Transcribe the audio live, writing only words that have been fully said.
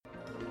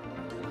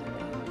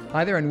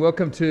Hi there and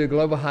welcome to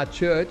Global Heart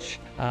Church.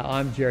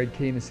 I'm Jared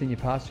Keane, the Senior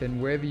Pastor,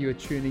 and wherever you are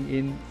tuning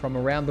in from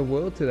around the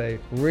world today,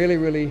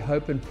 really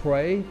hope and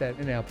pray that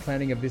in our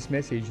planning of this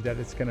message that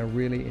it's going to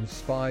really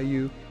inspire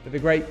you for the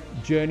great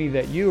journey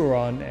that you are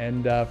on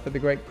and for the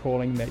great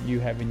calling that you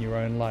have in your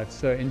own life.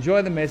 So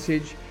enjoy the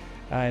message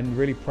and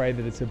really pray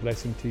that it's a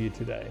blessing to you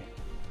today.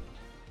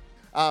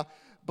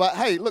 But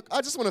hey, look,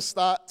 I just want to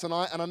start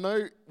tonight, and I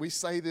know we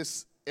say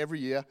this every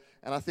year,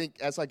 and I think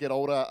as I get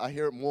older, I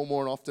hear it more and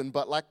more often,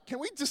 but can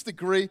we just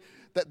agree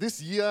that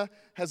this year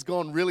has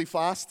gone really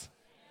fast?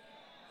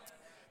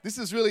 This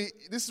is really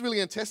going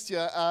to test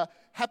you.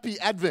 Happy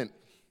Advent.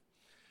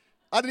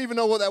 I didn't even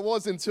know what that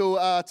was until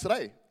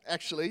today,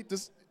 actually.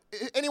 Does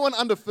anyone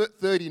under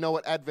 30 know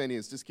what Advent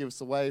is? Just give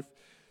us a wave.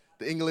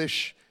 The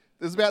English.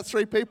 There's about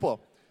 3 people.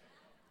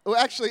 Well,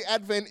 actually,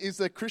 Advent is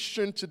a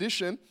Christian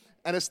tradition,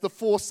 and it's the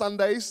 4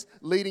 Sundays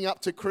leading up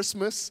to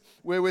Christmas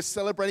where we're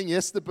celebrating,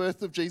 yes, the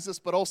birth of Jesus,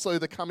 but also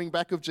the coming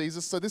back of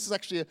Jesus. So this is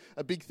actually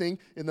a big thing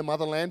in the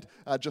motherland.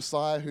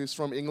 Josiah, who's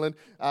from England,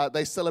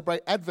 they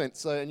celebrate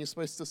Advent. And you're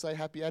supposed to say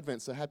Happy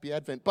Advent, so Happy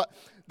Advent. But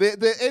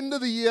the end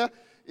of the year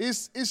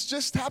is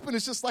just happened.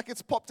 It's just like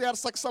it's popped out.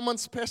 It's like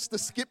someone's pressed the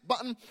skip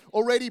button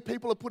already.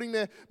 People are putting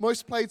their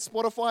most played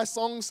Spotify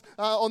songs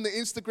on the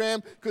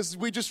Instagram because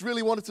we just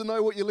really wanted to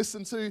know what you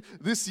listened to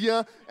this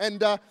year. And,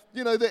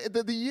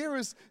 the year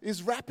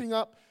is wrapping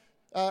up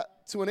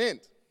to an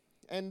end.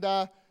 And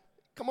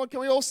come on, can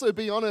we also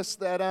be honest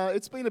that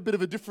it's been a bit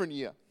of a different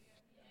year?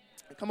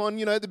 Come on,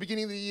 at the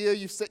beginning of the year,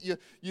 you've set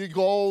your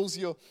goals,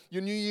 your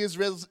New Year's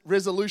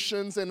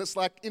resolutions, and it's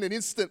like in an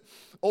instant,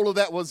 all of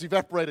that was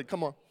evaporated.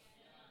 Come on.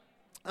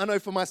 I know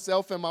for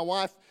myself and my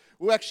wife,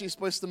 we were actually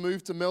supposed to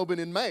move to Melbourne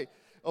in May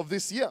of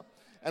this year.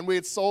 And we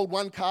had sold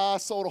 1 car,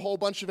 sold a whole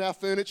bunch of our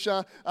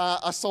furniture.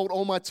 I sold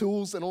all my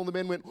tools, and all the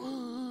men went,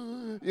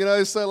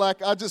 so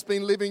I've just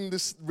been living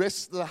this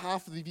rest of the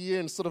half of the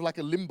year in sort of like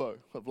a limbo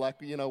of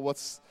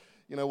what's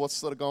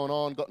sort of going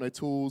on. Got no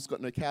tools,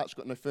 got no couch,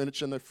 got no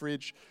furniture, no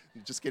fridge.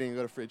 Just kidding, I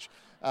got a fridge.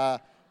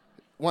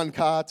 1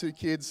 car, 2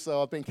 kids,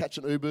 so I've been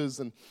catching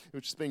Ubers, and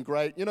which has been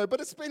great, But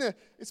it's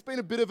been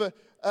a bit of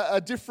a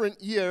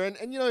different year,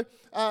 and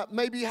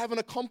maybe you haven't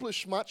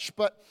accomplished much,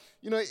 but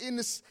in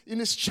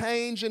this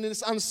change and in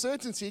this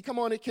uncertainty, come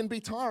on, it can be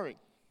tiring.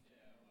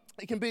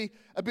 It can be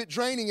a bit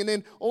draining, and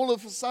then all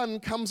of a sudden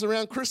comes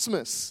around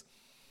Christmas.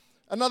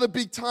 Another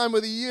big time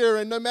of the year,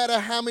 and no matter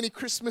how many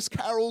Christmas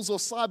carols or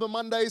Cyber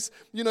Mondays,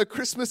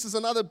 Christmas is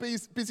another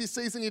busy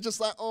season. You're just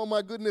like, oh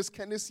my goodness,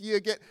 can this year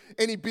get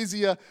any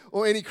busier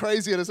or any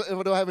crazier?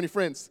 Do I have any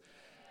friends?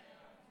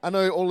 I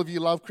know all of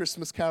you love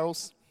Christmas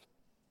carols.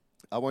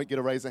 I won't get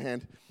a raise of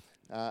hand.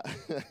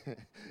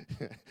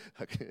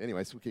 Okay,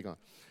 anyways, we'll keep on.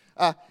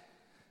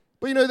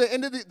 But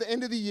the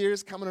end of the year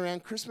is coming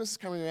around. Christmas is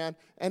coming around,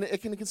 and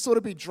it can sort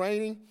of be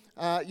draining.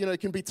 It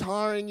can be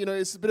tiring.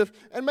 It's a bit of.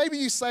 And maybe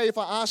you say, if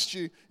I asked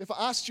you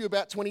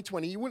about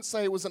 2020, you wouldn't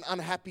say it was an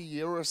unhappy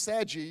year or a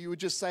sad year. You would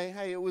just say,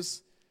 hey, it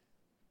was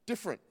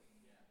different.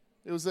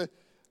 It was a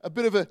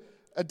bit of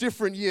a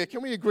different year.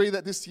 Can we agree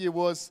that this year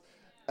was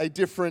a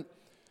different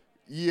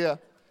year?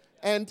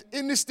 And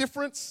in this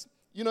difference,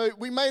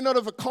 we may not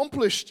have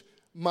accomplished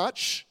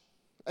much.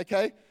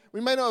 Okay,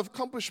 we may not have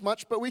accomplished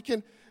much, but we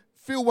can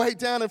feel weighed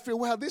down and feel,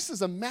 wow, this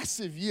is a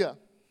massive year.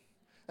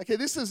 Okay,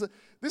 this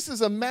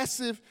is a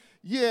massive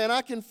year, and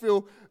I can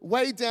feel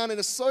weighed down, and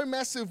it's so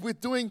massive with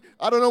doing,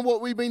 I don't know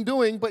what we've been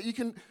doing, but you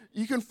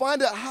can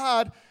find it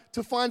hard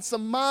to find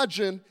some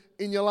margin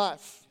in your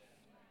life.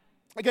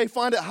 Okay,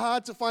 find it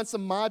hard to find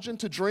some margin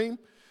to dream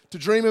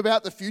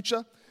about the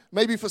future.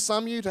 Maybe for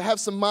some of you to have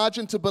some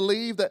margin to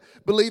believe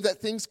that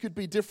things could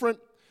be different.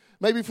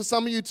 Maybe for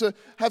some of you to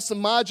have some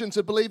margin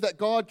to believe that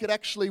God could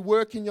actually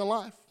work in your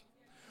life.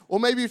 Or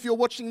maybe if you're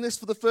watching this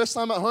for the first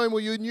time at home or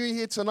you're new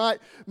here tonight,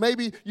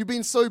 maybe you've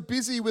been so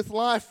busy with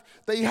life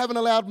that you haven't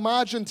allowed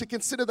margin to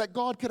consider that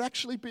God could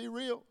actually be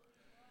real.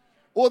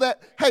 Or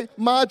that, hey,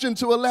 margin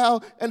to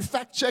allow and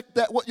fact check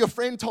that what your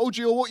friend told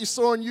you or what you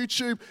saw on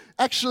YouTube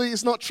actually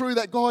is not true,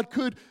 that God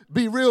could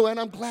be real. And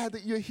I'm glad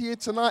that you're here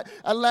tonight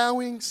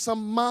allowing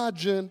some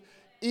margin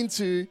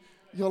into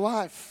your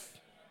life.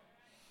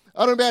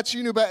 I don't know about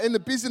you, but in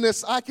the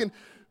busyness, I can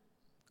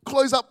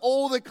close up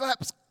all the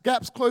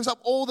gaps, close up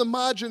all the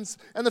margins,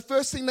 and the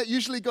first thing that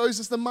usually goes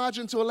is the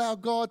margin to allow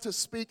God to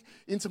speak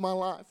into my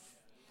life.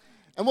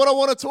 And what I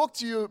want to talk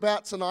to you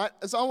about tonight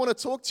is I want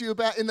to talk to you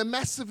about in the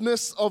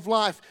massiveness of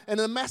life and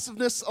the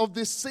massiveness of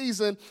this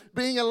season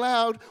being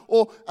allowed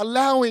or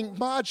allowing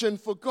margin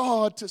for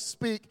God to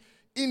speak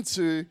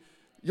into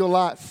your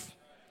life.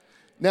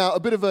 Now,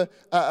 a bit of a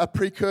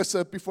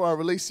precursor before I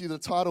release you the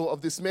title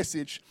of this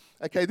message.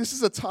 Okay, this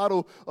is a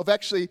title of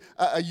actually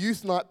a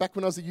youth night back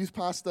when I was a youth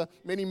pastor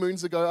many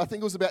moons ago. I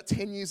think it was about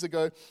 10 years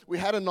ago. We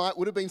had a night,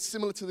 would have been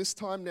similar to this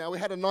time now. We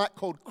had a night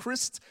called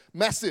Christ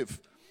Massive.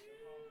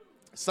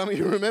 Some of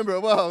you remember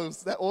it. Well, it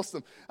was that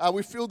awesome.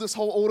 We filled this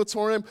whole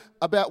auditorium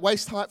about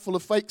waist height full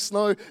of fake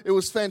snow. It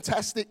was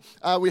fantastic.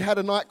 We had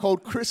a night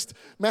called Christ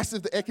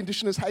Massive. The air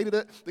conditioners hated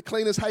it. The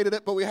cleaners hated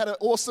it. But we had an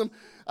awesome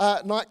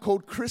night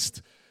called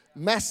Christ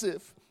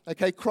Massive.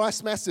 Okay,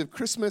 Christ massive.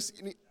 Christmas,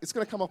 it's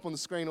going to come up on the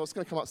screen or it's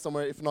going to come up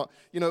somewhere if not.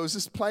 It was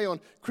this play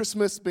on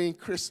Christmas being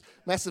Chris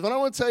massive. And I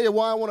want to tell you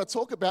why I want to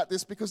talk about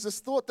this, because this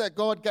thought that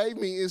God gave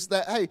me is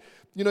that, hey,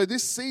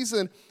 this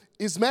season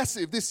is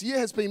massive. This year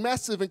has been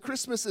massive and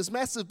Christmas is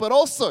massive, but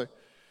also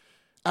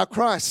our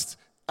Christ,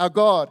 our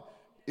God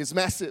is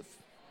massive.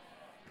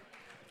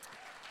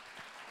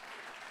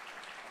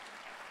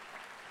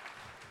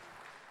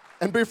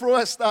 And before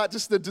I start,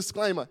 just a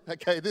disclaimer,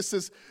 okay? This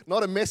is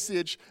not a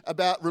message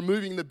about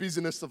removing the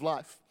busyness of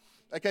life.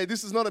 Okay,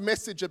 this is not a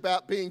message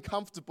about being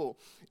comfortable.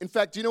 In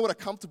fact, do you know what a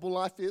comfortable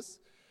life is?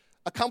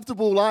 A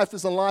comfortable life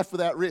is a life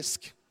without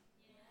risk.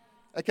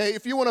 Okay,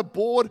 if you want a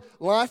bored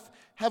life,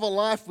 have a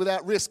life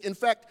without risk. In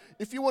fact,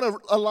 if you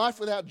want a life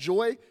without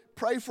joy,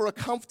 pray for a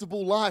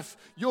comfortable life.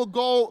 Your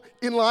goal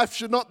in life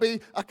should not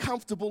be a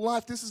comfortable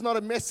life. This is not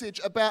a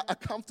message about a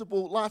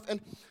comfortable life. And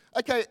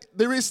okay,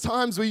 there is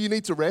times where you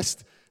need to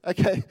rest.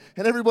 Okay,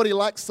 and everybody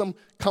likes some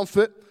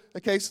comfort.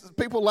 Okay, so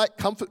people like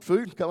comfort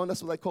food. Come on,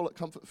 that's what they call it,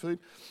 comfort food.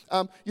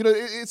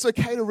 It's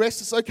okay to rest.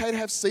 It's okay to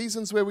have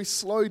seasons where we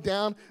slow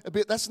down a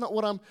bit. That's not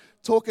what I'm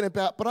talking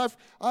about. But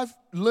I've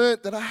learned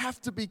that I have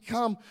to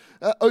become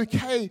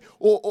okay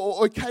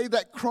or okay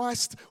that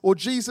Christ or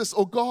Jesus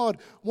or God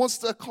wants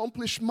to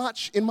accomplish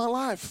much in my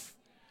life,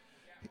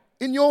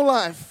 in your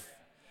life.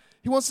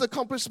 He wants to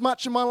accomplish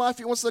much in my life.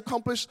 He wants to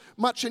accomplish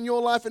much in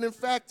your life. And in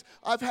fact,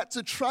 I've had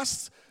to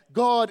trust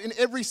God in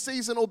every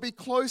season, or be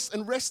close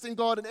and rest in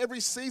God in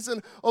every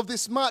season of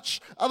this much.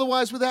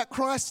 Otherwise, without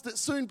Christ, it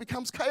soon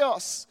becomes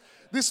chaos.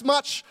 This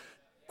much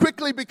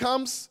quickly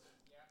becomes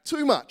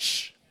too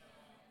much.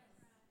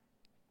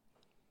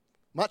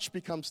 Much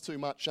becomes too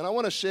much. And I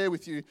want to share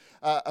with you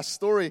a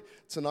story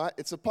tonight.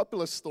 It's a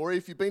popular story.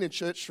 If you've been in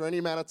church for any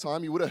amount of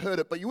time, you would have heard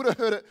it, but you would have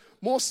heard it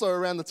more so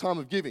around the time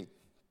of giving.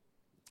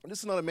 And this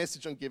is not a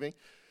message on giving.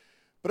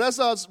 But as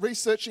I was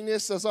researching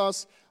this, as I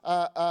was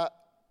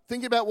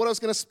thinking about what I was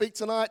going to speak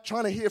tonight,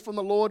 trying to hear from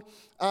the Lord,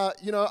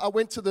 I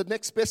went to the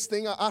next best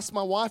thing. I asked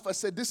my wife, I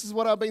said, this is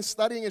what I've been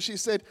studying. And she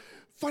said,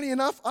 funny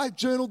enough, I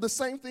journaled the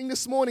same thing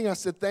this morning. I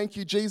said, thank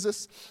you,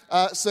 Jesus.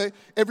 So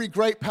every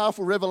great,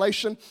 powerful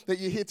revelation that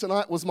you hear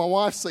tonight was my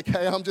wife's.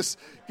 Okay, I'm just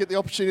get the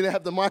opportunity to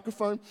have the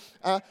microphone.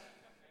 But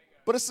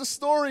it's a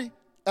story,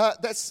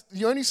 that's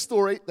the only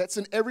story that's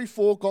in every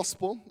 4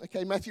 gospel.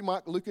 Okay, Matthew,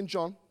 Mark, Luke, and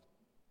John.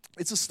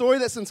 It's a story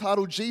that's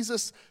entitled,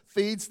 Jesus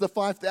Feeds the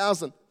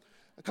 5,000.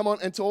 Come on,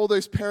 and to all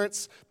those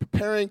parents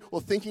preparing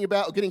or thinking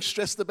about or getting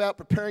stressed about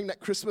preparing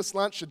that Christmas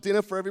lunch or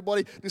dinner for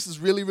everybody, this is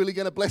really, really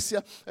going to bless you.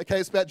 Okay,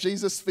 it's about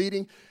Jesus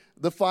feeding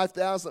the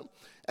 5,000.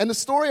 And the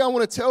story I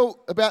want to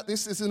tell about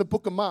this is in the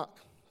book of Mark.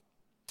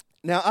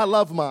 Now, I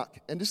love Mark,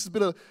 and this is a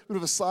bit of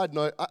a side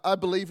note. I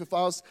believe if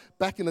I was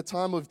back in the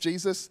time of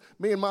Jesus,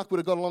 me and Mark would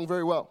have got along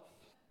very well.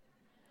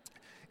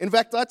 In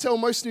fact, I tell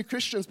most new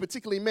Christians,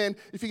 particularly men,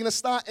 if you're going to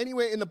start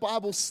anywhere in the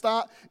Bible,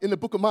 start in the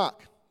book of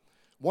Mark.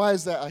 Why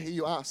is that, I hear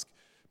you ask?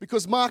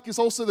 Because Mark is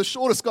also the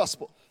shortest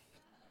gospel.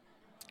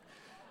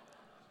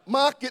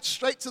 Mark gets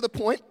straight to the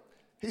point.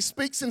 He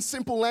speaks in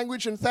simple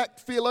language. In fact,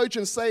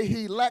 theologians say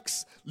he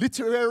lacks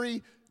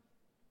literary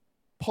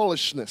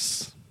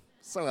polishness.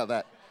 Something like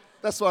that.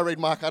 That's why I read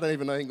Mark. I don't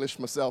even know English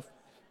myself.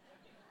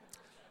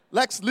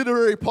 Lacks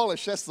literary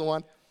polish. That's the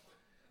one.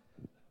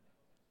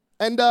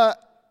 And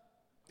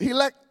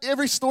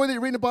every story that you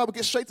read in the Bible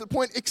gets straight to the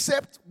point,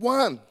 except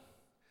one.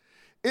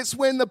 It's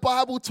when the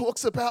Bible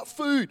talks about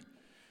food.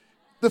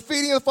 The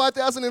feeding of the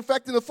 5,000, in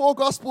fact, in the 4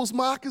 Gospels,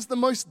 Mark is the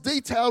most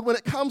detailed when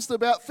it comes to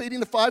about feeding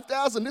the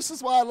 5,000. This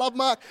is why I love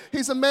Mark.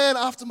 He's a man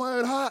after my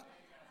own heart.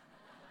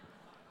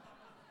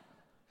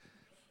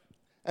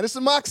 And it's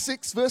in Mark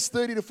 6, verse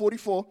 30 to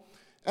 44.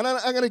 And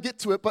I'm going to get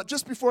to it, but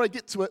just before I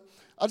get to it,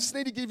 I just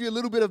need to give you a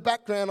little bit of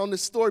background on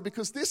this story,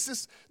 because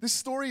this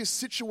story is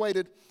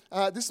situated,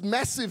 this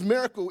massive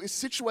miracle is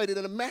situated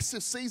in a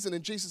massive season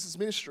in Jesus'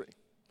 ministry.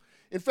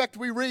 In fact,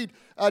 we read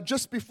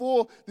just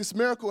before this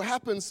miracle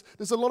happens,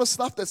 there's a lot of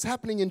stuff that's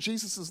happening in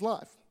Jesus'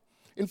 life.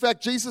 In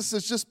fact, Jesus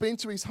has just been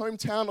to his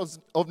hometown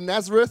of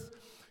Nazareth,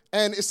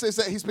 and it says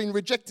that he's been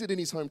rejected in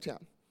his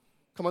hometown.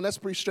 Come on, that's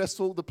pretty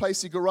stressful. The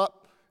place you grew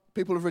up,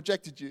 people have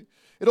rejected you.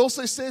 It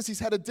also says he's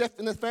had a death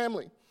in the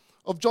family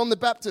of John the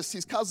Baptist,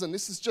 his cousin.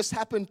 This has just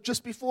happened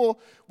just before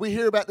we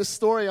hear about this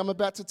story I'm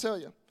about to tell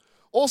you.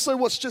 Also,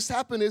 what's just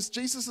happened is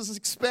Jesus is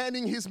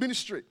expanding his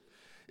ministry.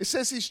 It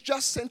says he's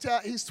just sent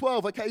out his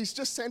 12, okay? He's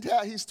just sent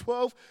out his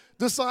 12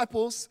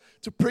 disciples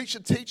to preach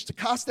and teach, to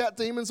cast out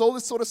demons, all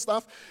this sort of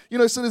stuff.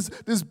 So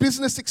there's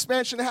business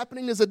expansion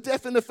happening, there's a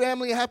death in the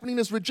family happening,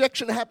 there's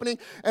rejection happening,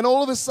 and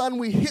all of a sudden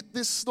we hit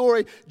this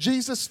story,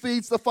 Jesus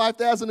feeds the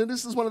 5,000, and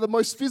this is one of the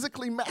most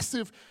physically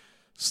massive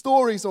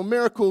stories or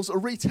miracles or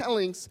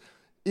retellings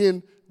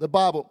in the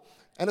Bible.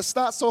 And it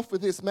starts off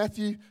with this,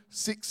 Matthew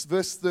 6,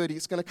 verse 30.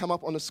 It's going to come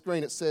up on the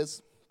screen. It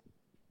says,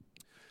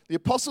 the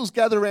apostles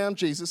gathered around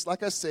Jesus,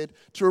 like I said,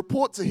 to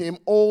report to him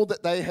all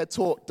that they had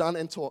done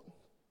and taught.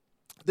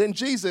 Then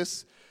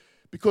Jesus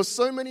because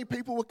so many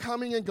people were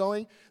coming and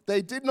going,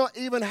 they did not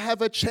even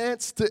have a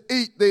chance to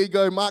eat. There you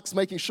go, Mark's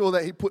making sure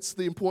that he puts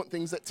the important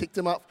things that ticked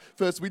him up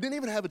first. We didn't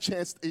even have a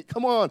chance to eat.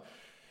 Come on.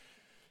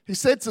 He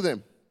said to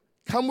them,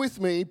 come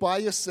with me by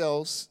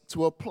yourselves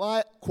to a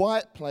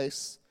quiet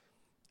place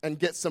and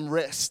get some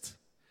rest.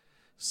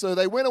 So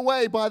they went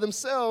away by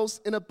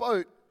themselves in a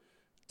boat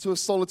to a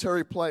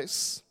solitary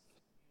place.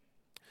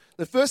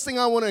 The first thing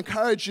I want to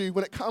encourage you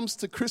when it comes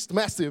to Christ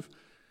Massive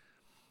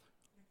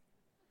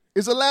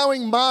is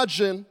allowing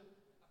margin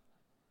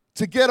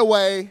to get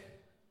away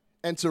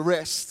and to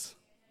rest.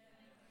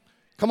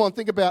 Come on,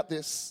 think about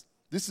this.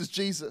 This is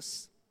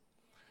Jesus.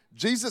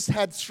 Jesus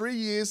had 3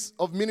 years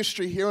of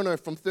ministry here on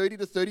earth, from 30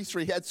 to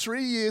 33. He had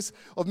 3 years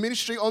of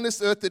ministry on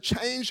this earth to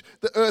change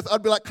the earth.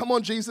 I'd be like, come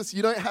on, Jesus,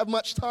 you don't have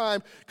much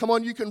time. Come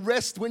on, you can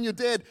rest when you're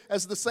dead,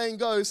 as the saying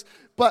goes.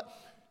 But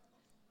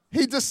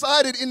he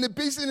decided in the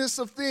busyness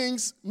of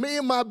things, me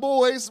and my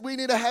boys, we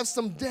need to have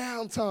some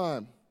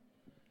downtime.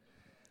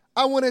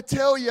 I want to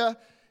tell you,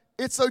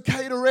 it's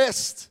okay to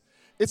rest.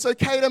 It's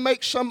okay to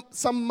make some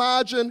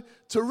margin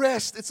to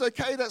rest. It's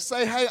okay to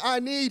say, hey, I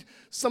need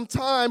some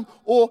time,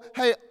 or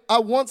hey, I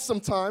want some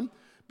time.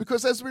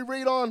 Because as we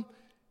read on,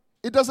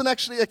 it doesn't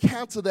actually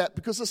account to that,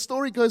 because the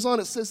story goes on.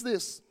 It says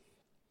this.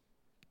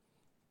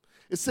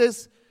 It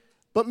says,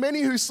 but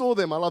many who saw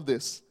them, I love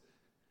this,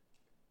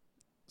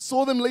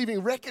 saw them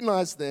leaving,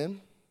 recognized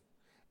them,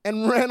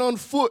 and ran on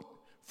foot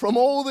from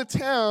all the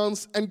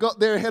towns and got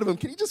there ahead of them.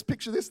 Can you just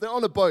picture this? They're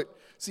on a boat.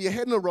 So you're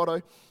heading to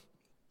Roto.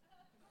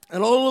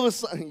 And all of a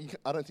sudden,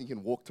 I don't think you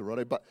can walk to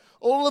Roto, but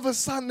all of a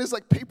sudden there's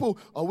like people,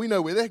 oh, we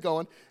know where they're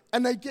going.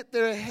 And they get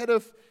there ahead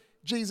of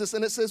Jesus.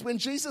 And it says, when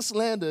Jesus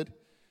landed,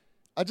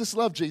 I just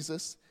love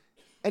Jesus,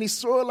 and he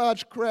saw a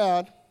large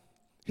crowd,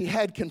 he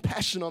had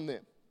compassion on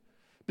them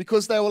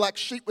because they were like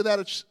sheep without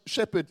a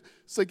shepherd.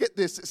 So get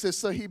this. It says,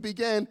 so he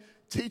began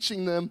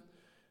teaching them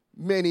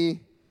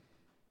many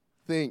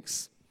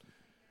things.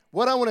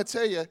 What I want to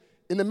tell you,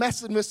 in the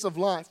massiveness of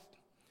life,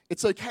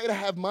 it's okay to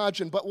have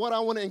margin, but what I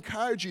want to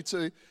encourage you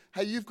to,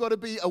 hey, you've got to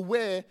be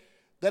aware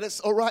that it's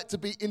all right to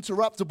be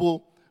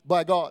interruptible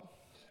by God.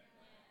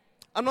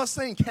 I'm not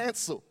saying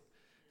cancel,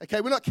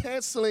 okay? We're not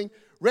canceling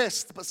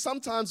rest, but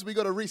sometimes we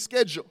got to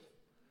reschedule.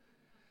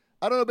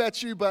 I don't know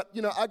about you, but,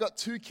 I got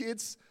 2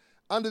 kids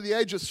under the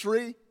age of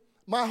 3.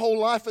 My whole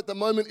life at the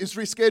moment is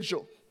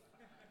reschedule.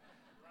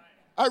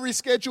 I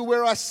reschedule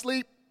where I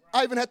sleep.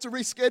 I even had to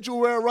reschedule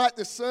where I write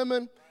this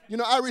sermon.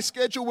 I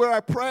reschedule where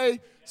I pray.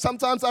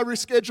 Sometimes I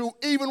reschedule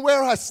even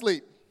where I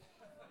sleep.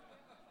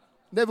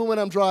 Never when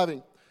I'm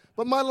driving.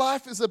 But my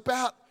life is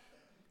about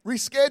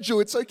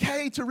reschedule. It's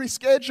okay to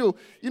reschedule.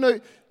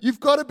 You've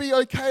got to be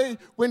okay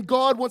when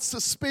God wants to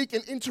speak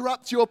and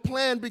interrupt your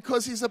plan,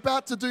 because he's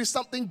about to do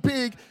something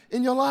big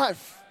in your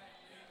life.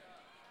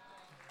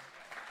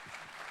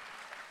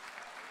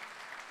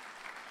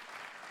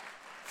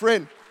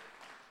 Friend,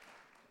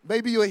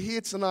 maybe you're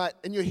here tonight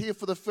and you're here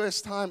for the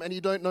first time and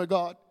you don't know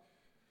God.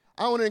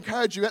 I want to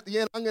encourage you. At the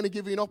end, I'm going to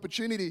give you an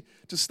opportunity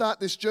to start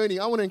this journey.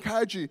 I want to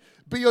encourage you,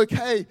 be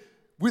okay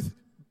with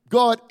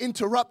God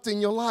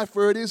interrupting your life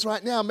where it is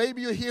right now.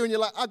 Maybe you're here and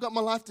you're like, I got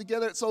my life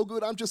together, it's all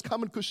good, I'm just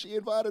coming because she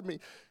invited me.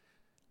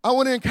 I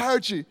want to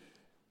encourage you,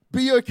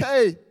 be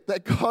okay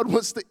that God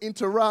wants to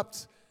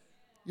interrupt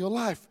your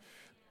life.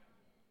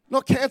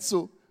 Not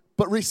cancel,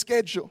 but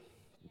reschedule.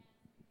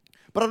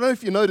 But I don't know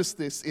if you noticed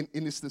this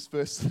in this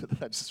verse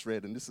that I just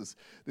read, and this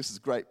is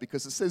great,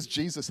 because it says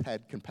Jesus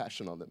had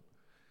compassion on them.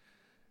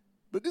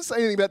 But it didn't say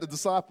anything about the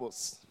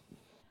disciples.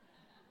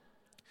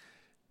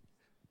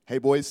 Hey,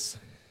 boys,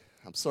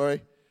 I'm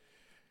sorry.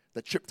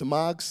 That trip to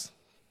Margs,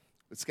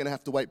 it's going to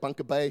have to wait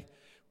Bunker Bay.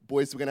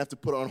 Boys, we're going to have to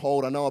put it on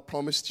hold. I know I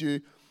promised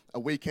you a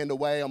weekend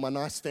away on my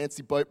nice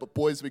fancy boat, but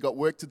boys, we got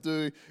work to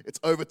do. It's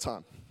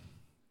overtime.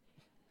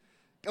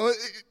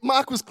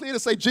 Mark was clear to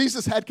say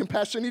Jesus had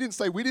compassion. He didn't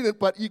say we didn't,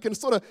 but you can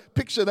sort of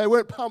picture they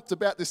weren't pumped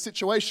about this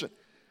situation.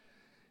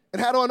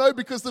 And how do I know?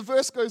 Because the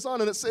verse goes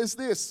on and it says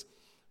this.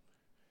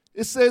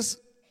 It says,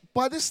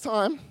 by this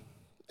time,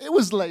 it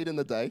was late in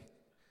the day.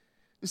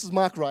 This is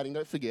Mark writing,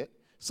 don't forget.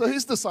 So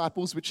his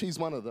disciples, which he's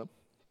one of them,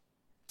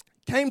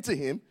 came to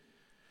him.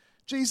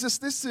 Jesus,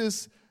 this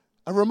is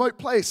a remote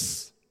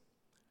place,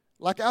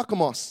 like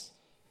Alkimos.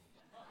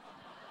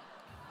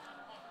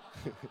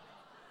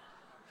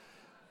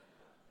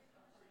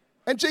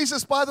 And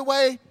Jesus, by the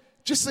way,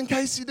 just in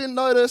case you didn't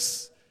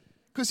notice,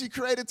 because you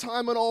created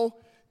time and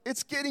all,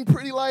 it's getting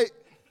pretty late.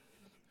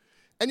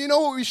 And you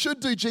know what we should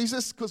do,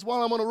 Jesus? Because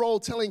while I'm on a roll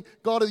telling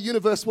God of the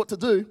universe what to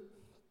do,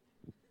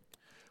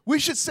 we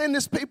should send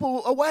this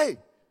people away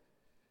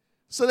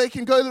so they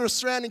can go to the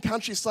surrounding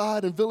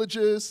countryside and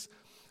villages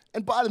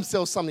and buy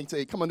themselves something to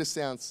eat. Come on, this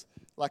sounds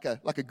like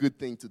a good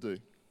thing to do.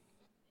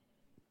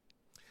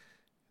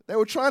 They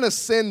were trying to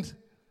send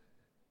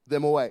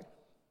them away.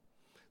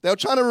 They were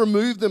trying to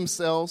remove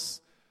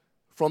themselves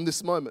from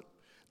this moment.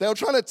 They were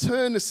trying to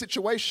turn the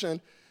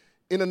situation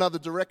in another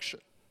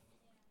direction.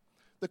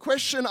 The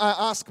question I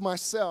ask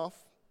myself,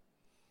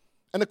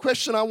 and the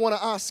question I want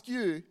to ask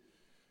you,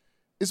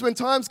 is when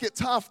times get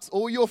tough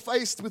or you're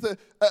faced with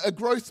a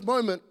growth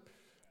moment,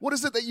 what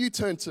is it that you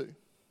turn to?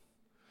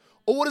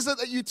 Or what is it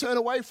that you turn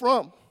away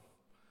from?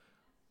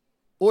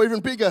 Or even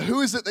bigger,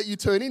 who is it that you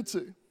turn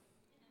into?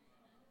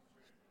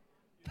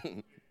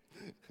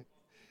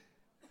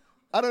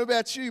 I don't know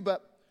about you,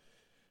 but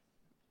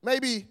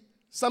maybe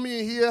some of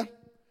you here,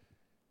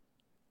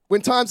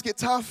 when times get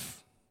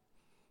tough,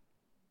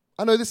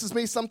 I know this is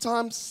me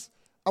sometimes,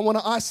 I want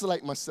to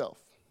isolate myself.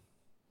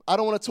 I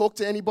don't want to talk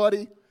to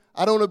anybody.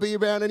 I don't want to be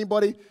around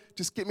anybody.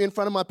 Just get me in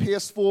front of my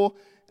PS4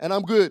 and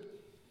I'm good.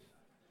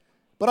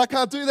 But I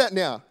can't do that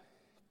now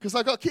because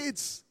I got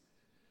kids.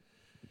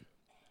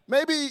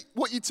 Maybe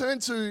what you turn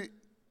to,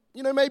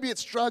 maybe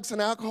it's drugs and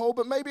alcohol,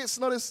 but maybe it's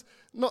not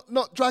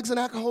drugs and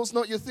alcohol is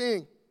not your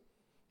thing.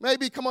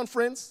 Maybe, come on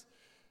friends,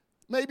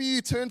 maybe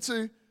you turn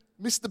to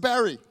Mr.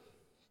 Barry,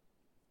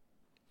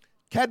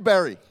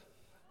 Cadbury.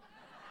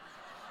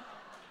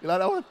 You like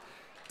that one?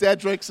 Dad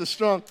drinks are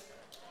strong.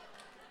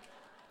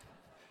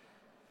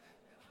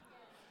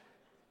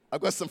 I've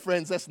got some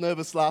friends, that's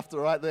nervous laughter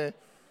right there.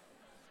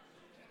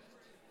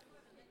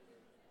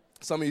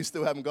 Some of you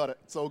still haven't got it,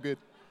 it's all good.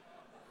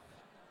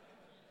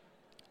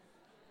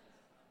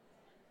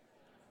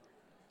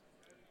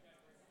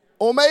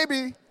 Or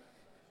maybe,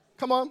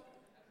 come on,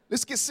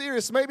 let's get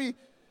serious. Maybe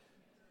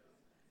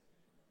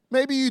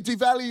you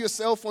devalue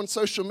yourself on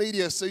social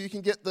media so you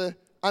can get the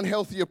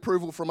unhealthy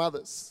approval from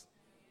others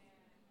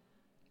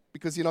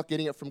because you're not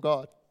getting it from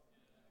God.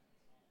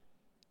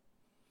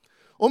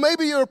 Or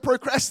maybe you're a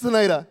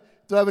procrastinator.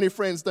 Do I have any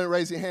friends? Don't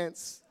raise your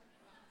hands.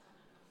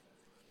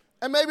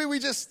 And maybe we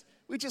just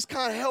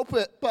can't help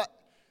it, but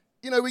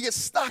we get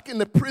stuck in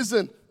the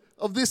prison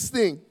of this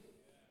thing.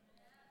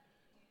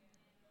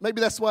 Maybe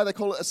that's why they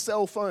call it a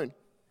cell phone.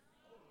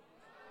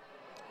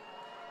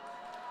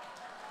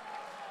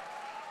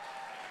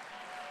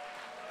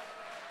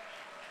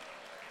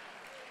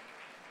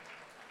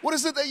 What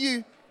is it that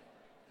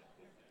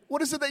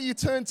you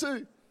turn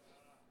to?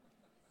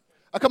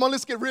 Oh, come on,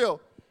 let's get real.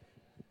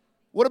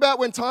 What about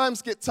when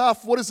times get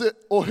tough? What is it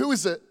or who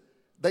is it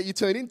that you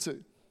turn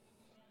into?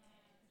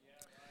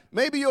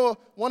 Maybe you're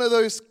one of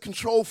those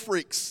control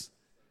freaks,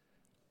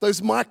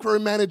 those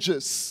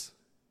micromanagers.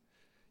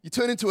 You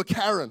turn into a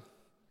Karen.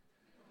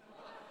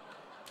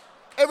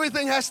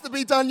 Everything has to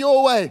be done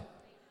your way.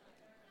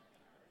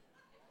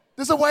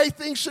 There's a way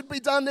things should be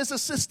done. There's a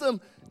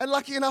system. And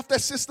lucky enough,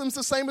 that system's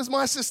the same as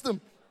my system.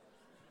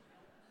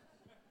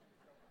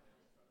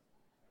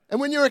 And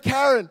when you're a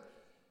Karen,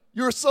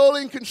 you're so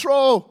in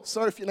control.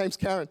 Sorry if your name's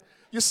Karen.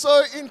 You're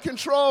so in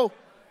control.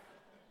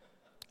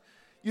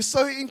 You're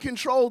so in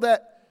control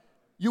that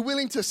you're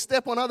willing to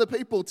step on other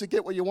people to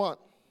get what you want.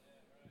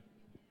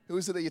 Who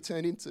is it that you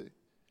turn into?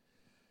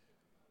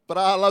 But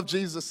I love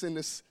Jesus in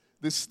this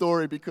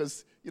story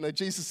because,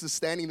 Jesus is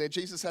standing there.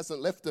 Jesus hasn't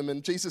left them,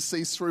 and Jesus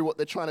sees through what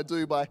they're trying to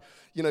do by,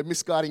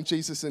 misguiding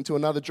Jesus into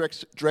another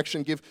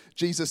direction, give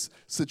Jesus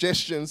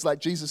suggestions like,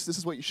 Jesus, this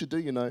is what you should do,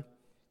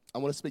 I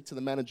want to speak to the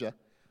manager.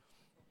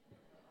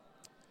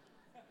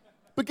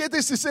 But get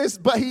this, he says,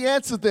 but he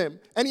answered them,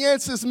 and he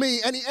answers me,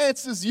 and he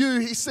answers you.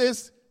 He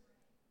says,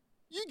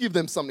 you give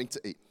them something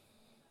to eat.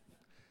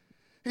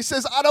 He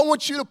says, I don't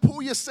want you to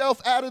pull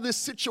yourself out of this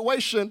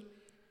situation.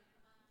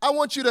 I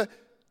want you to,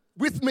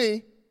 with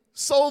me,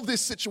 solve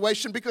this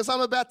situation because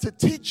I'm about to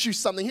teach you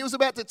something. He was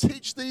about to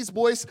teach these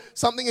boys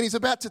something, and he's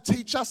about to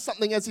teach us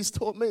something as he's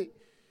taught me.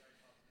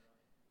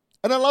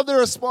 And I love the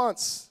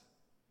response.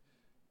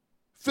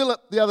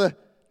 Philip, the other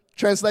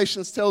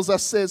translations tells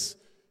us, says,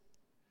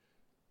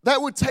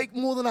 that would take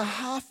more than a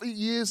half a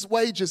year's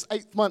wages,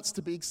 8 months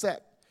to be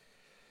exact.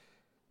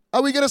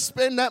 Are we going to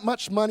spend that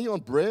much money on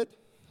bread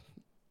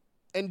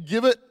and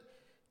give it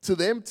to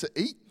them to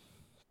eat?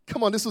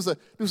 Come on, this was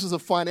a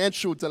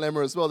financial dilemma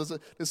as well.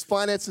 There's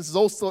finances, there's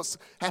all sorts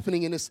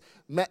happening in this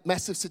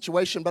massive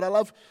situation. But I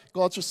love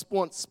God's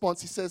response.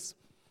 He says,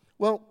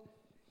 well,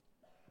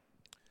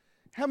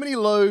 how many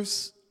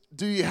loaves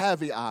do you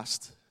have, he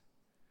asked.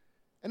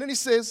 And then he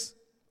says,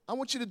 I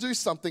want you to do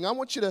something. I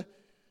want you to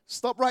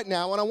stop right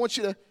now, and I want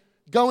you to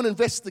go and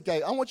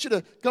investigate. I want you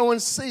to go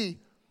and see.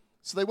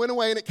 So they went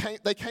away, and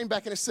they came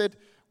back, and it said,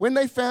 when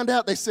they found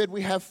out, they said,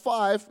 we have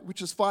 5,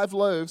 which is 5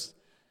 loaves,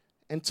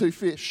 and 2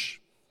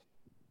 fish.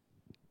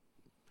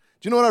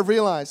 Do you know what I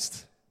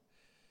realized?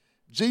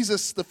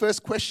 Jesus, the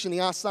first question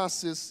he asks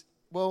us is,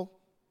 well,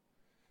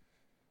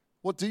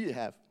 what do you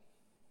have?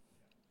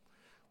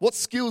 What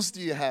skills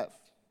do you have?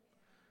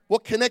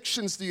 What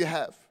connections do you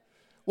have?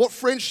 What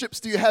friendships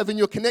do you have in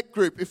your connect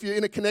group? If you're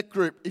in a connect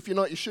group, if you're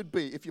not, you should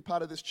be, if you're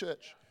part of this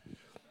church.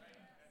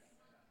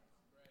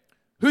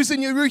 Who's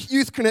in your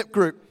youth connect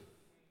group?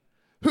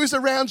 Who's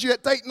around you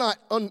at date night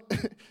on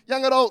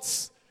young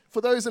adults?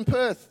 For those in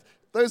Perth,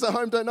 those at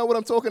home don't know what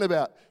I'm talking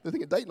about. They're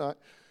thinking date night.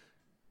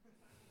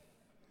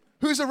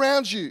 Who's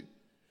around you?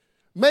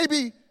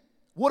 Maybe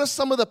what are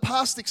some of the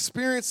past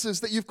experiences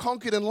that you've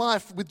conquered in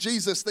life with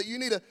Jesus that you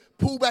need to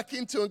pull back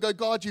into and go,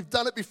 God, you've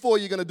done it before,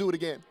 you're going to do it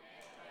again.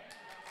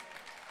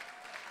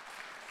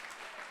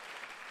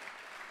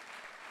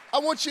 I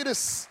want you to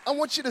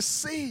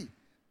see.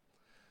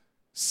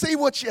 See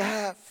what you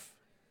have.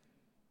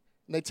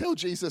 And they tell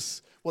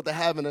Jesus what they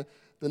have, and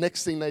the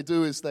next thing they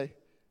do is they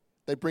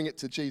bring it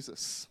to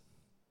Jesus.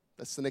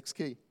 That's the next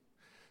key.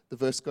 The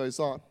verse goes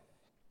on.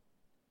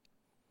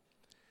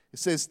 It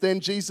says, then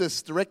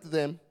Jesus directed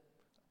them,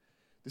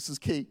 this is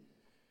key,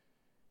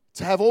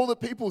 to have all the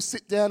people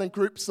sit down in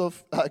groups on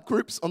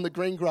the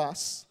green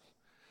grass.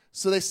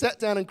 So they sat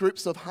down in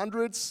groups of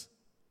hundreds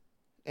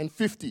and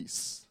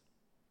 50s,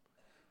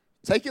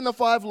 taking the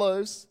 5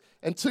 loaves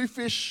and 2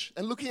 fish,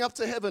 and looking up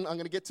to heaven. I'm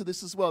going to get to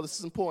this as well. This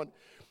is important.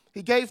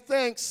 He gave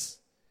thanks,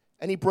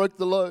 and he broke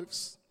the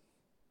loaves.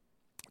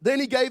 Then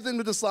he gave them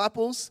to the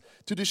disciples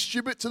to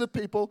distribute to the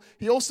people.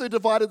 He also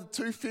divided the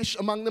 2 fish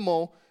among them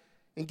all.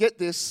 And get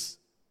this,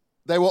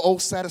 they were all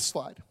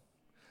satisfied.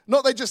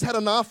 Not they just had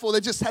enough or they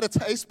just had a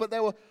taste, but they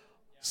were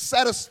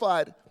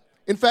satisfied.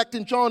 In fact,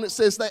 in John it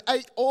says they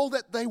ate all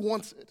that they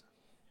wanted.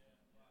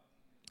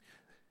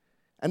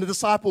 And the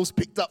disciples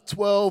picked up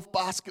 12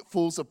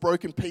 basketfuls of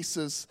broken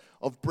pieces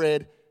of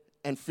bread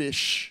and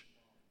fish.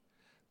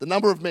 The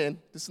number of men,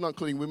 this is not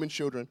including women and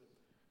children,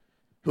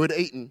 who had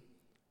eaten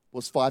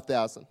was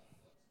 5,000.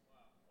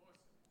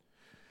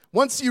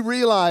 Once you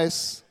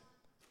realize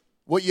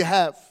what you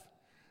have,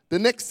 the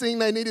next thing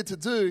they needed to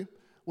do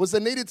was they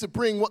needed to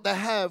bring what they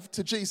have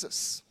to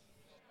Jesus.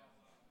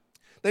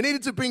 They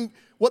needed to bring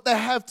what they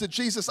have to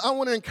Jesus. I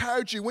want to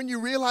encourage you, when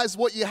you realize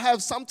what you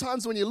have,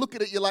 sometimes when you look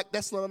at it, you're like,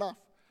 that's not enough.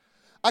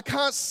 I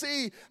can't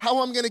see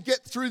how I'm going to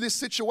get through this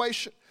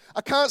situation. I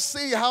can't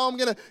see how I'm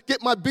going to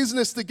get my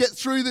business to get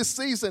through this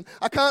season.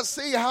 I can't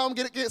see how I'm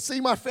going to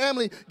see my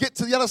family get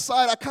to the other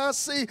side. I can't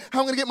see how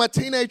I'm going to get my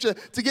teenager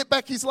to get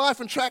back his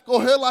life on track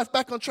or her life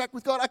back on track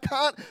with God. I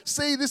can't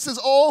see. This is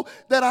all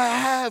that I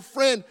have.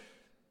 Friend,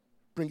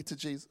 bring it to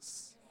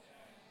Jesus.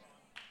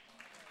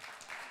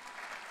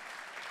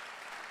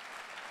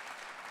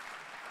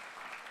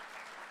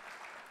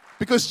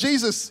 Because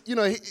Jesus,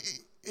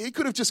 he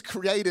could have just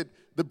created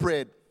the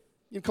bread.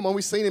 Come on,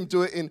 we've seen him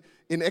do it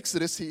in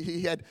Exodus.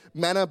 He had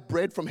manna,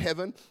 bread from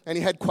heaven, and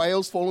he had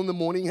quails fall in the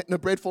morning,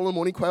 bread fall in the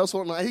morning, quails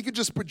fall at night. He could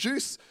just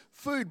produce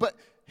food, but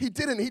he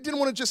didn't. He didn't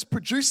want to just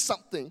produce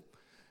something.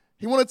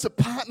 He wanted to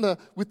partner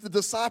with the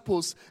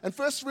disciples and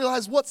first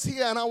realize what's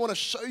here, and I want to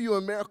show you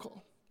a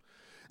miracle.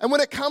 And when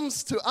it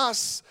comes to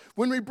us,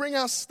 when we bring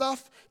our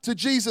stuff to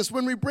Jesus,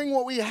 when we bring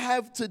what we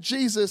have to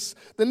Jesus,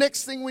 the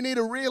next thing we need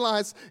to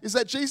realize is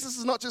that Jesus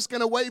is not just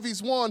going to wave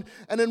his wand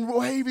and then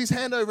wave his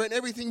hand over and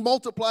everything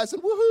multiplies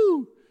and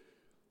woohoo.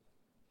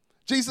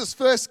 Jesus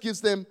first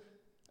gives them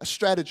a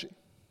strategy.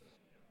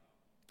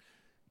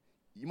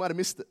 You might have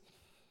missed it.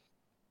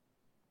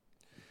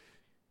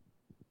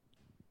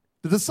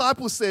 The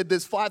disciples said,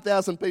 there's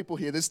 5,000 people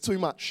here, there's too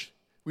much.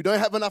 We don't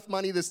have enough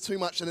money, there's too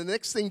much. And the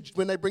next thing,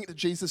 when they bring it to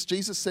Jesus,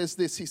 Jesus says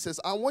this. He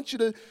says, I want you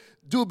to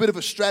do a bit of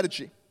a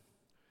strategy.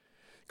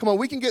 Come on,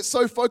 we can get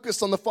so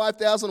focused on the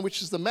 5,000,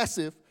 which is the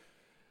massive,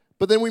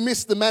 but then we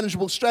miss the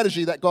manageable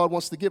strategy that God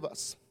wants to give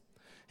us.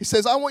 He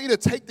says, I want you to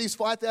take these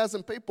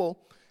 5,000 people,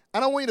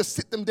 and I want you to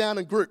sit them down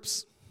in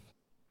groups.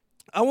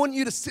 I want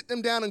you to sit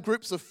them down in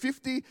groups of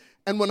 50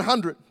 and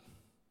 100.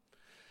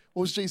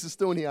 What was Jesus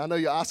doing here? I know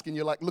you're asking,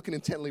 you're like looking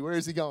intently. Where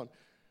is he going?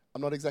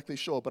 I'm not exactly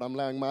sure, but I'm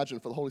allowing margin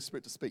for the Holy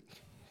Spirit to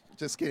speak.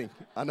 Just kidding.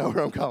 I know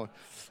where I'm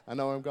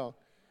going.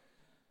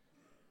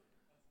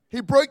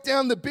 He broke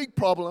down the big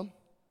problem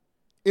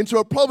into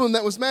a problem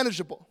that was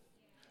manageable.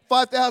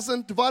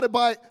 5,000 divided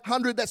by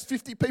 100, that's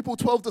 50 people,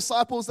 12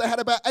 disciples. They had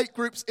about 8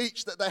 groups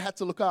each that they had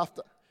to look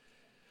after.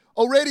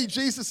 Already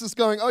Jesus is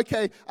going,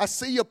 okay, I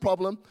see your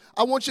problem.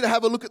 I want you to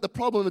have a look at the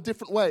problem a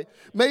different way.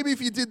 Maybe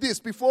if you did this,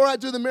 before I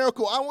do the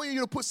miracle, I want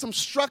you to put some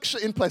structure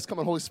in place. Come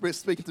on, Holy Spirit,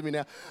 speaking to me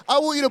now. I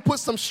want you to put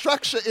some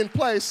structure in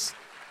place.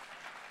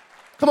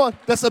 Come on,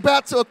 that's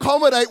about to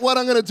accommodate what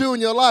I'm going to do in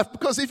your life.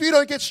 Because if you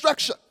don't get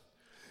structure,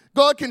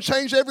 God can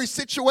change every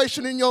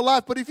situation in your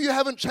life, but if you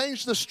haven't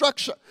changed the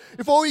structure,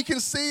 if all you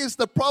can see is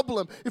the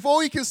problem, if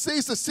all you can see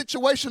is the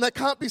situation that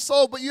can't be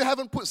solved, but you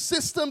haven't put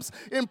systems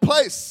in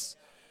place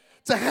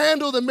to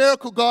handle the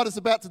miracle God is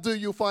about to do,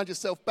 you'll find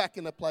yourself back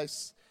in the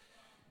place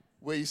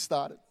where you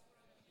started.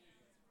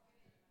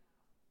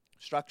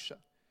 Structure.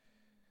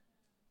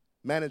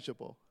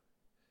 Manageable.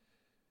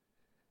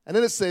 And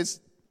then it says,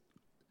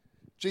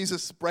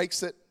 Jesus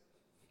breaks it.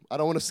 I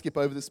don't want to skip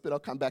over this bit. I'll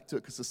come back to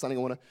it because there's something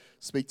I want to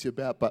speak to you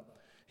about. But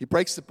he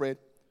breaks the bread,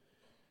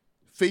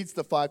 feeds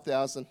the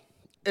 5,000.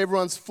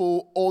 Everyone's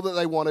full, all that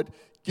they wanted.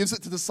 Gives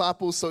it to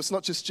disciples, so it's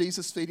not just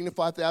Jesus feeding the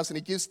 5,000.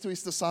 He gives to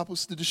his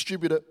disciples to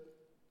distribute it.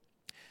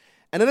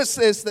 And then it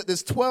says that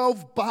there's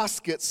 12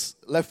 baskets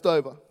left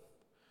over.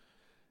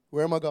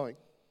 Where am I going?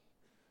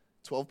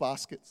 12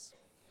 baskets.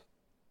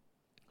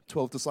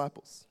 12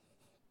 disciples.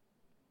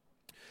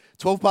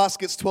 12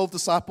 baskets, 12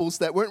 disciples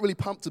that weren't really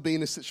pumped to be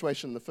in this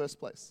situation in the first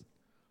place.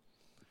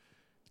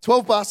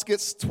 12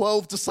 baskets,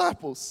 12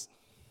 disciples.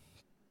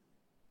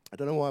 I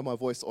don't know why my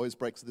voice always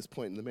breaks at this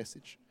point in the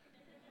message.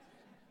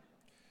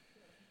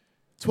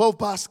 12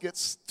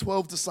 baskets,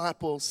 12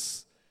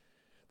 disciples.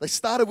 They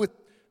started with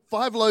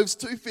 5 loaves,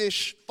 2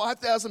 fish,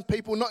 5,000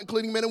 people, not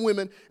including men and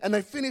women, and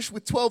they finished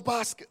with 12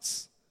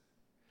 baskets.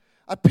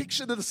 I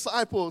picture the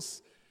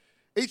disciples,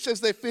 each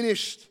as they're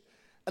finished,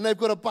 and they've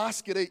got a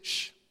basket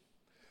each.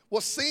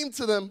 What seemed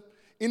to them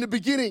in the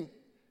beginning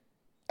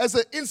as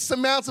an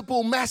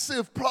insurmountable,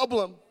 massive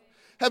problem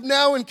have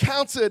now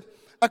encountered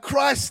a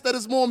Christ that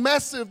is more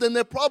massive than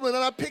their problem.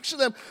 And I picture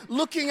them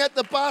looking at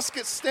the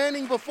basket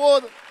standing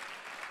before them.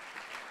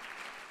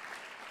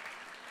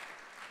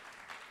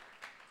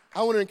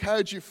 I want to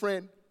encourage you,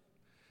 friend,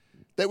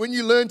 that when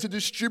you learn to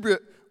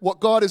distribute what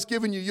God has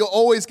given you, you're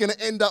always going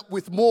to end up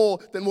with more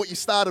than what you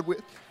started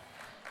with.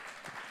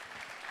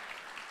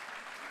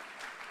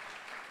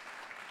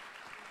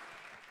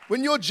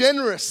 When you're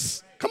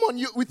generous, come on,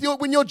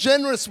 when you're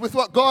generous with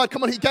what God,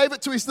 come on, He gave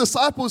it to His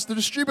disciples to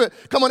distribute.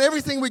 Come on,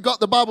 everything we got,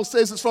 the Bible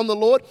says, is from the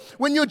Lord.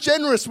 When you're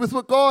generous with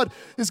what God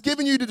has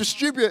given you to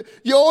distribute,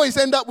 you always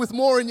end up with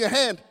more in your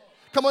hand.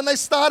 Come on, they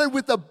started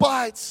with a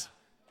bite,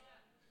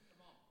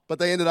 but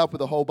they ended up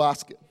with a whole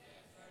basket.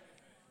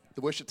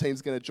 The worship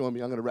team's going to join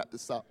me. I'm going to wrap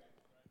this up.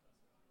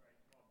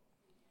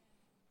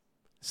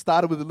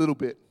 Started with a little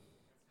bit.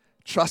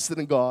 Trusted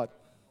in God.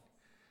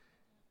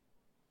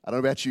 I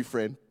don't know about you,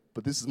 friend,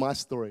 but this is my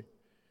story.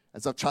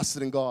 As I've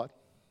trusted in God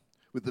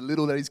with the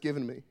little that He's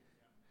given me.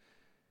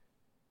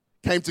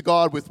 Came to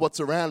God with what's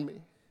around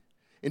me.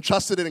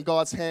 Entrusted it in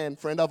God's hand.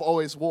 Friend, I've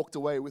always walked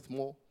away with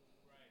more.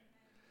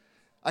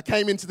 I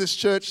came into this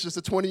church as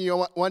a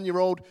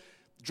 21-year-old,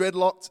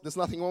 dreadlocked. There's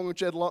nothing wrong with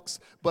dreadlocks.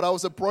 But I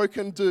was a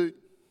broken dude.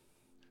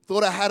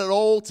 Thought I had it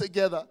all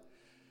together.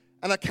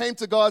 And I came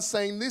to God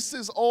saying, this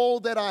is all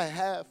that I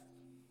have.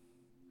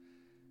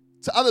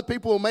 To other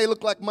people, it may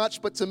look like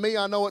much, but to me,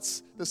 I know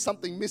there's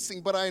something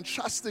missing. But I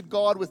entrusted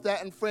God with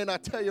that. And friend, I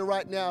tell you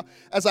right now,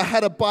 as I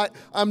had a bite,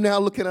 I'm now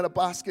looking at a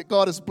basket.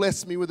 God has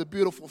blessed me with a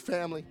beautiful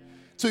family,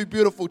 2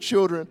 beautiful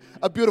children,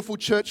 a beautiful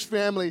church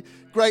family,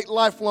 great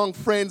lifelong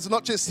friends,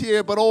 not just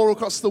here, but all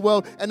across the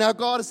world. And now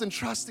God is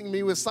entrusting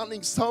me with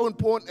something so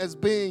important as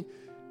being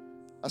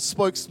a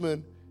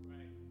spokesman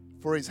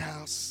for His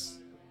house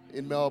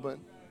in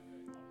Melbourne.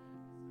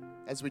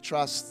 As we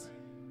trust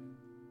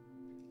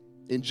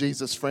in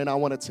Jesus, friend, I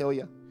want to tell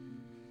you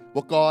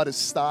what God has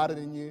started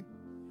in you.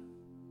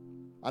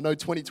 I know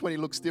 2020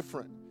 looks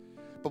different,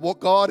 but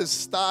what God has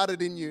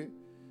started in you,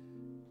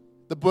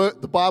 the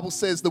Bible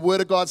says, the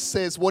Word of God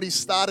says, what He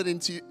started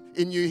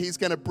in you, He's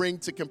going to bring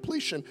to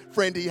completion.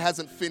 Friend, He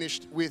hasn't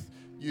finished with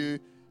you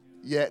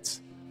yet.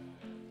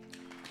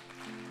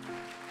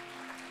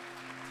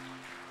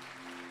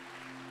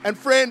 And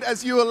friend,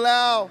 as you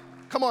allow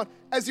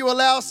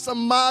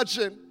some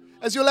margin,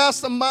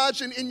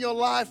 in your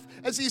life,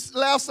 as you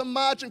allow some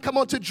margin,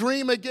 to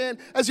dream again,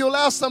 as you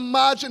allow some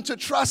margin to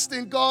trust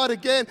in God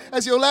again,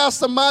 as you allow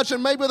some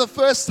margin, maybe the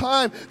first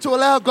time, to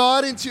allow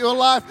God into your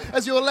life,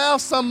 as you allow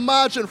some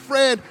margin,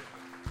 friend,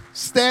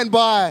 stand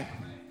by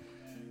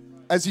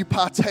as you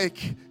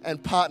partake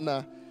and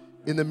partner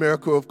in the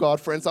miracle of God.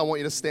 Friends, I want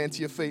you to stand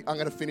to your feet. I'm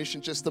going to finish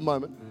in just a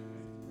moment.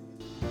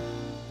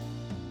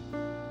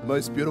 The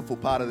most beautiful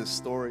part of this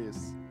story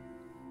is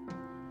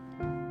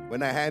when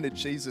they handed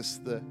Jesus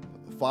the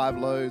 5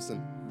 loaves and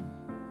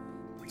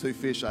 2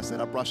 fish, I said,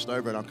 I brushed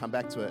over it, I'll come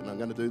back to it, and I'm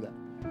going to do that.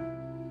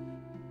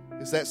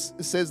 It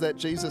says that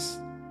Jesus,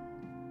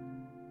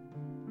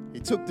 He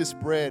took this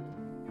bread,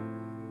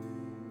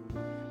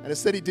 and it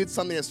said He did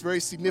something that's very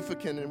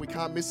significant, and we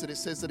can't miss it. It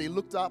says that He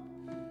looked up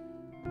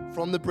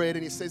from the bread,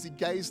 and He says He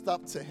gazed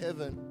up to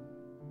heaven,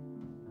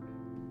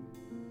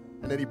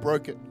 and then He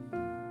broke it.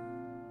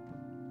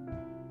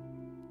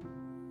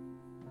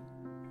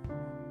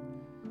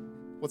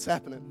 What's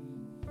happening?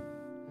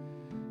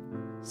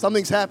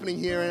 Something's happening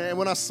here, and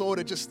when I saw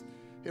it, it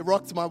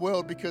rocked my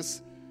world,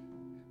 because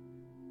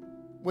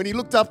when He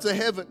looked up to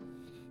heaven,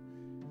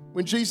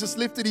 when Jesus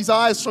lifted His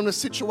eyes from the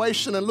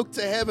situation and looked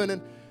to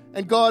heaven,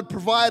 and God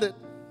provided,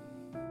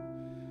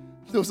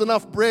 there was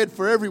enough bread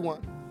for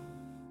everyone.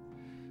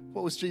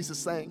 What was Jesus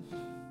saying?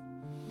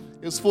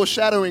 It was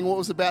foreshadowing what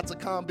was about to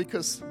come,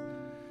 because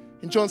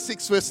in John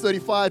 6, verse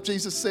 35,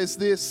 Jesus says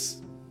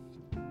this.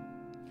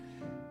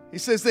 He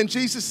says, then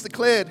Jesus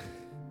declared,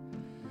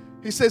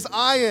 He says,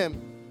 I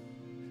am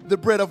the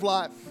bread of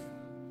life.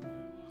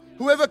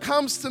 Whoever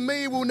comes to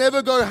me will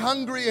never go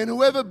hungry, and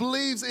whoever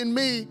believes in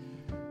me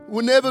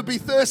will never be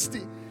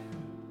thirsty.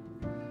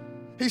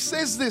 He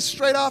says this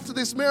straight after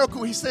this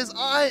miracle. He says,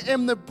 I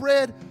am the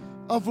bread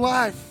of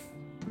life.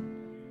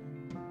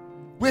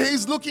 Where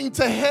He's looking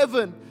to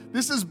heaven,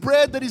 this is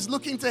bread that He's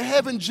looking to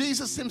heaven.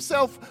 Jesus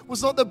Himself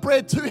was not the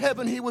bread to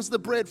heaven, He was the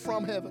bread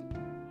from heaven.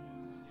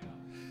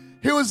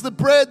 He was the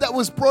bread that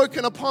was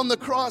broken upon the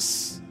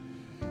cross.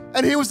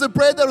 And He was the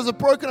bread that was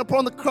broken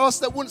upon the cross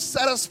that wouldn't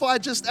satisfy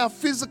just our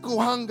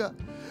physical hunger.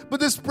 But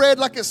this bread,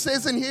 like it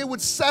says in here,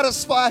 would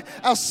satisfy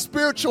our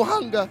spiritual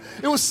hunger.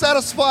 It would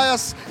satisfy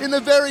us in the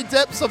very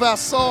depths of our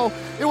soul.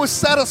 It would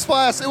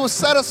satisfy us. It would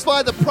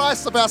satisfy the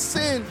price of our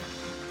sin.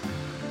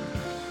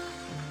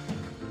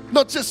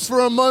 Not just for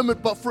a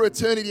moment, but for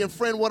eternity. And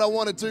friend, what I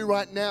want to do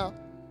right now,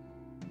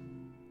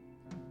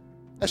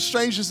 as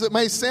strange as it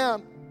may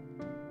sound,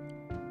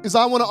 is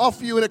I want to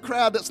offer you in a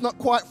crowd that's not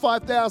quite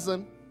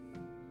 5,000.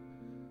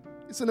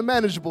 It's in a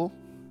manageable.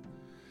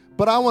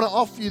 but I want to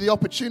offer you the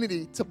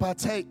opportunity to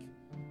partake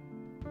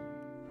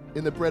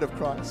in the bread of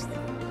Christ.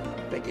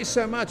 Thank you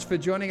so much for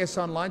joining us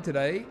online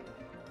today.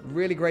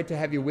 Really great to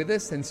have you with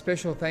us, and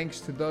special thanks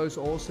to those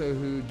also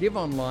who give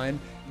online.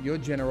 Your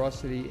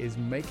generosity is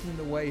making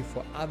the way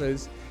for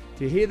others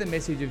to hear the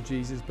message of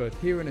Jesus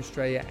both here in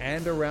Australia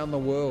and around the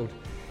world.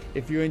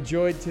 If you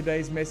enjoyed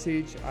today's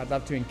message, I'd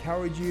love to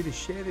encourage you to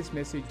share this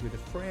message with a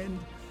friend,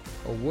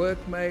 a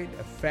workmate,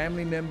 a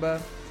family member,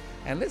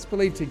 and let's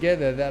believe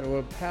together that it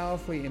will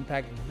powerfully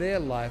impact their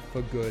life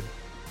for good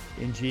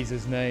in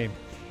Jesus' name.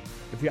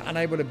 If you're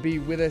unable to be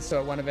with us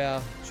at one of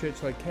our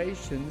church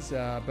locations,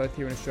 both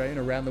here in Australia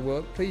and around the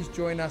world, please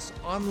join us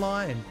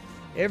online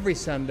every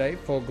Sunday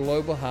for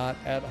Global Heart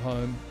at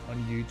Home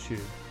on YouTube.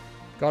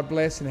 God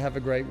bless and have a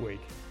great week.